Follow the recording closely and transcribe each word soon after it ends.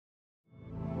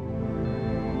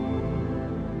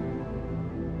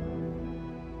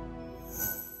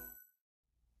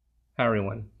Hi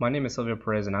everyone, my name is Silvio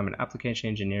Perez and I'm an application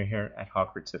engineer here at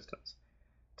Hawkwood Systems.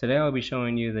 Today I'll be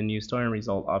showing you the new store and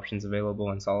result options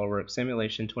available in SolidWorks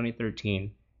Simulation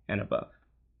 2013 and above.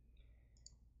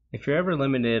 If you're ever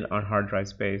limited on hard drive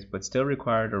space but still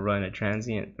required to run a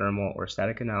transient, thermal, or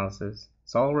static analysis,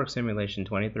 SolidWorks Simulation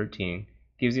 2013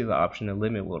 gives you the option to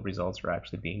limit what results are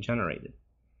actually being generated.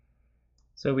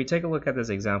 So if we take a look at this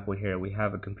example here, we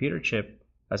have a computer chip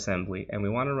assembly and we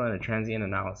want to run a transient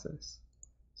analysis.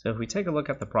 So if we take a look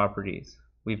at the properties,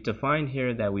 we've defined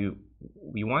here that we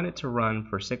want it to run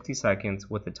for 60 seconds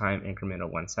with a time increment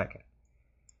of 1 second.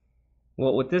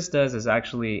 Well, what this does is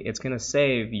actually it's going to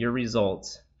save your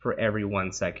results for every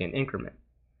 1 second increment.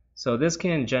 So this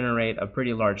can generate a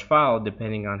pretty large file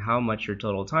depending on how much your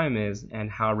total time is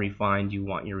and how refined you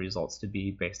want your results to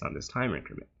be based on this time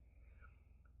increment.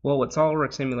 Well, what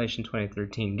SolidWorks Simulation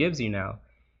 2013 gives you now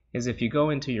is if you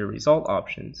go into your result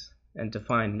options and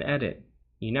define and edit,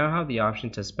 you now have the option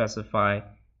to specify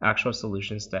actual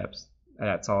solution steps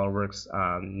that SolidWorks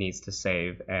needs to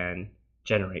save and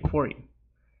generate for you.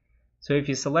 So if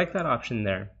you select that option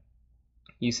there,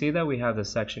 you see that we have the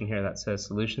section here that says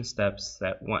Solution Steps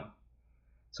Step 1.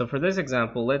 So for this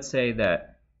example, let's say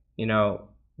that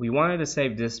we wanted to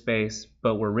save disk space,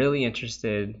 but we're really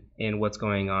interested in what's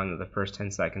going on in the first 10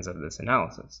 seconds of this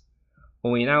analysis.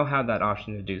 Well, we now have that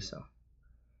option to do so.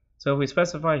 So if we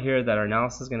specify here that our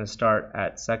analysis is going to start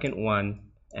at second 1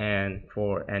 and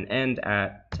end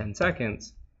at 10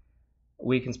 seconds,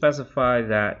 we can specify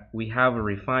that we have a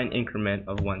refined increment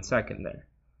of 1 second there.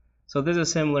 So this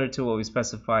is similar to what we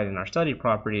specified in our study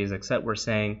properties, except we're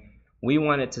saying we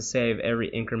want it to save every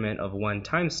increment of 1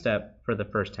 time step for the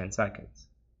first 10 seconds.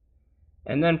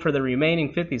 And then for the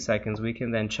remaining 50 seconds, we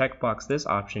can then checkbox this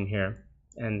option here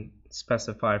and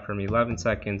specify from 11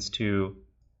 seconds to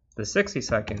the 60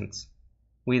 seconds,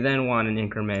 we then want an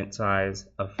increment size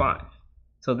of 5.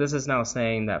 So this is now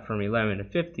saying that from 11 to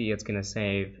 50, it's going to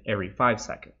save every 5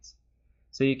 seconds.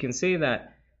 So you can see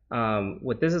that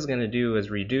what this is going to do is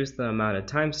reduce the amount of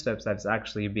time steps that's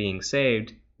actually being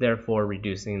saved, therefore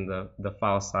reducing the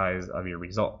file size of your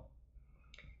result.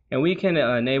 And we can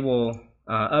enable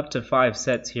up to 5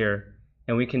 sets here,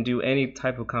 and we can do any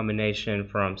type of combination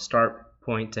from start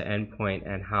point to end point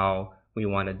and how we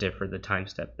want to differ the time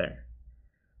step there.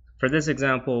 For this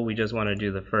example, we just want to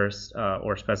do the first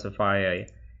or specify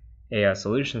a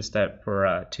solution step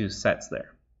for 2 sets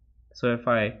there. So if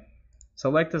I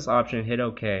select this option, hit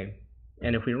OK,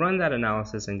 and if we run that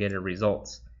analysis and get a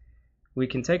results, we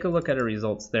can take a look at our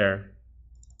results there.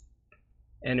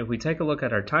 And if we take a look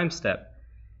at our time step,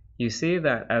 you see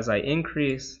that as I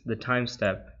increase the time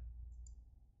step,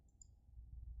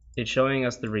 it's showing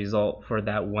us the result for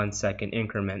that 1 second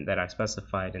increment that I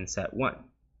specified in set 1.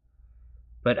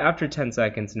 But after 10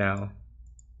 seconds now,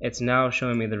 it's now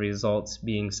showing me the results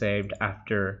being saved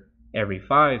after every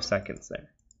 5 seconds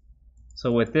there.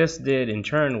 So what this did in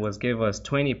turn was give us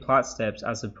 20 plot steps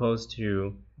as opposed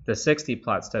to the 60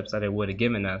 plot steps that it would have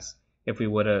given us if we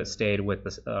would have stayed with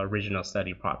the original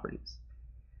study properties.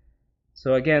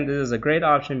 So again, this is a great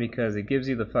option because it gives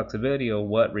you the flexibility of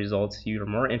what results you're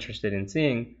more interested in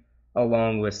seeing,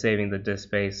 along with saving the disk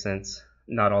space since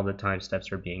not all the time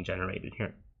steps are being generated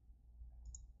here.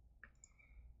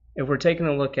 If we're taking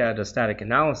a look at a static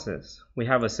analysis, we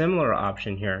have a similar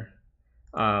option here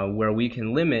where we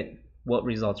can limit what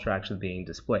results are actually being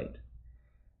displayed.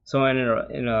 So in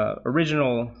an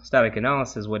original static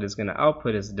analysis, what it's going to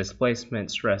output is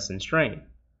displacement, stress, and strain.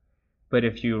 But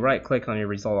if you right click on your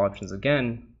result options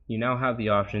again, you now have the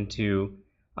option to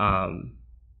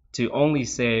only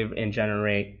save and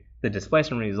generate the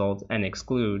displacement results and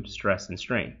exclude stress and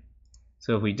strain.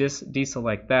 So if we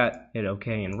deselect that, hit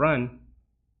OK and run,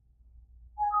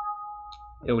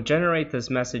 it will generate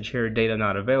this message here, data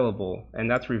not available,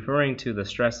 and that's referring to the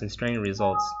stress and strain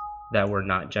results that were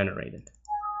not generated.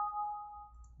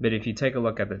 But if you take a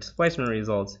look at the displacement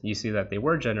results, you see that they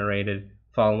were generated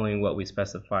following what we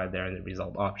specified there in the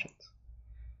result options.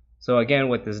 So again,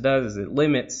 what this does is it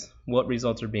limits what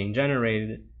results are being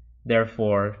generated,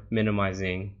 therefore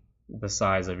minimizing the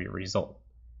size of your result.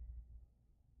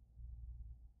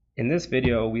 In this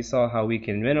video, we saw how we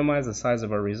can minimize the size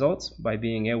of our results by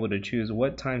being able to choose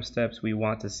what time steps we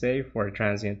want to save for a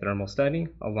transient thermal study,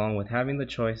 along with having the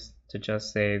choice to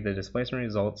just save the displacement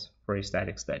results for a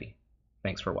static study.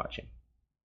 Thanks for watching.